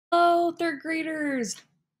Hello, third graders!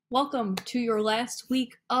 Welcome to your last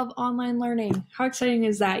week of online learning. How exciting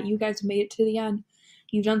is that? You guys made it to the end.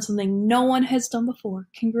 You've done something no one has done before.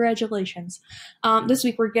 Congratulations. This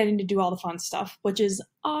week we're getting to do all the fun stuff, which is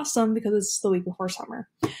awesome because it's the week before summer.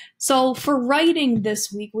 So for writing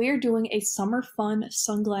this week, we are doing a summer fun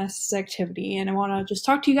sunglasses activity, and I want to just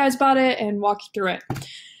talk to you guys about it and walk you through it.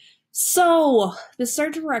 So this is our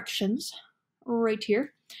directions right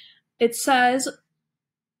here. It says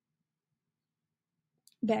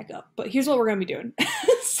back up, but here's what we're going to be doing.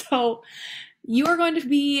 So you are going to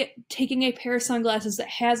be taking a pair of sunglasses that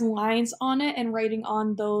has lines on it and writing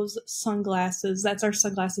on those sunglasses. That's our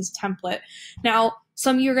sunglasses template. Now,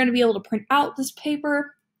 some of you are going to be able to print out this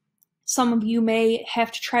paper. Some of you may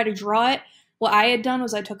have to try to draw it. What I had done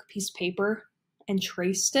was I took a piece of paper and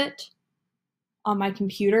traced it on my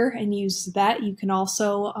computer and used that. You can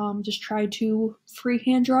also just try to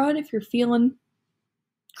freehand draw it if you're feeling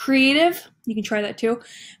creative. You can try that too.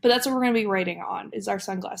 But that's what we're going to be writing on, is our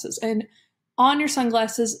sunglasses. And on your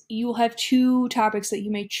sunglasses, you will have two topics that you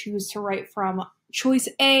may choose to write from. Choice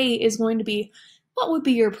A is going to be, what would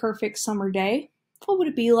be your perfect summer day? What would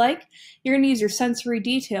it be like? You're going to use your sensory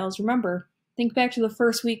details. Remember, think back to the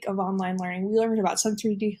first week of online learning. We learned about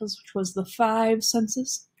sensory details, which was the 5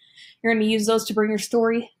 senses. You're going to use those to bring your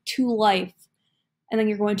story to life. And then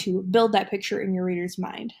you're going to build that picture in your reader's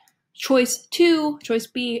mind. Choice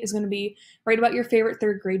B, is going to be write about your favorite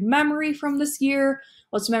third grade memory from this year.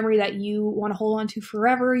 What's a memory that you want to hold on to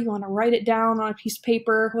forever? You want to write it down on a piece of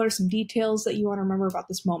paper. What are some details that you want to remember about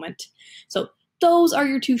this moment? So those are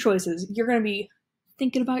your two choices. You're going to be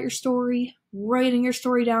thinking about your story, writing your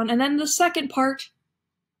story down. And then the second part,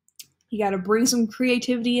 you got to bring some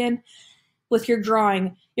creativity in with your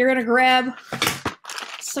drawing. You're going to grab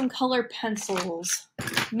some colored pencils,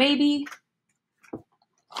 maybe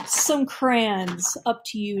some crayons, up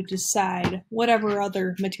to you to decide, whatever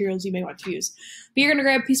other materials you may want to use. But you're going to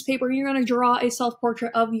grab a piece of paper and you're going to draw a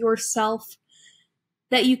self-portrait of yourself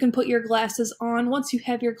that you can put your glasses on. Once you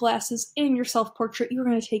have your glasses in your self-portrait, you're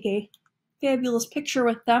going to take a fabulous picture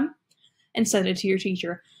with them and send it to your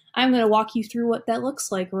teacher. I'm going to walk you through what that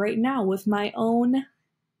looks like right now with my own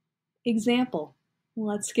example.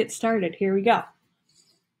 Let's get started. Here we go.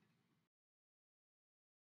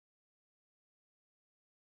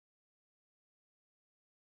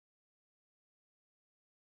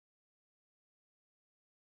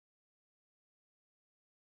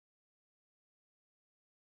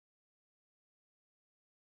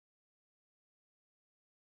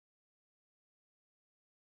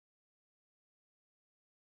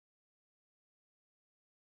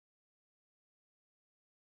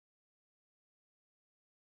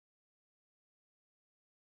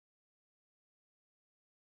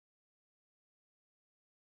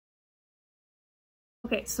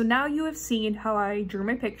 Okay, so now you have seen how I drew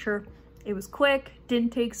my picture. It was quick,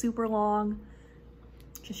 didn't take super long.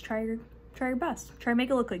 Just try your best. Try to make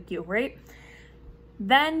it look like you, right?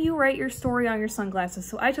 Then you write your story on your sunglasses.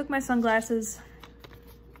 So I took my sunglasses,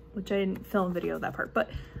 which I didn't film a video of that part,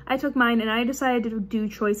 but I took mine and I decided to do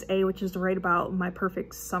choice A, which is to write about my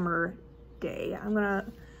perfect summer day. I'm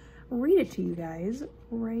gonna read it to you guys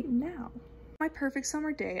right now. My perfect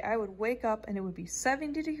summer day, I would wake up and it would be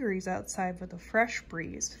 70 degrees outside with a fresh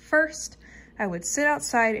breeze. First, I would sit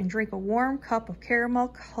outside and drink a warm cup of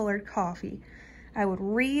caramel-colored coffee. I would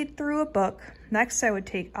read through a book. Next, I would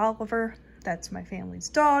take Oliver, that's my family's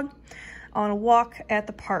dog, on a walk at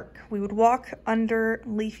the park. We would walk under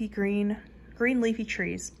green leafy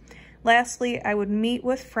trees. Lastly, I would meet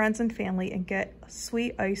with friends and family and get a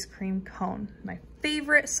sweet ice cream cone, my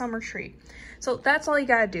favorite summer treat. So that's all you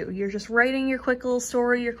gotta do. You're just writing your quick little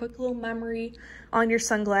story, your quick little memory on your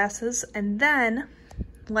sunglasses. And then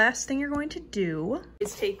last thing you're going to do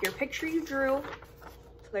is take your picture you drew,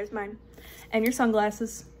 so there's mine, and your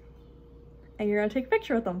sunglasses, and you're gonna take a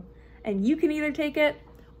picture with them. And you can either take it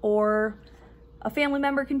or a family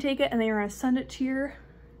member can take it, and then you're gonna send it to your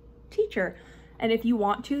teacher. And if you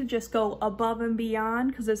want to just go above and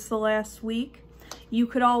beyond, because it's the last week, you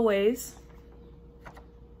could always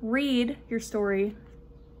read your story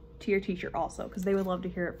to your teacher also, because they would love to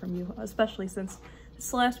hear it from you, especially since it's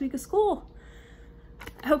the last week of school.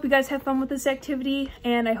 I hope you guys have fun with this activity,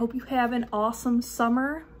 and I hope you have an awesome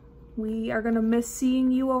summer. We are going to miss seeing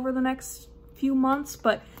you over the next few months,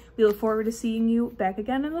 but we look forward to seeing you back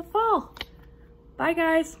again in the fall. Bye,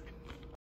 guys.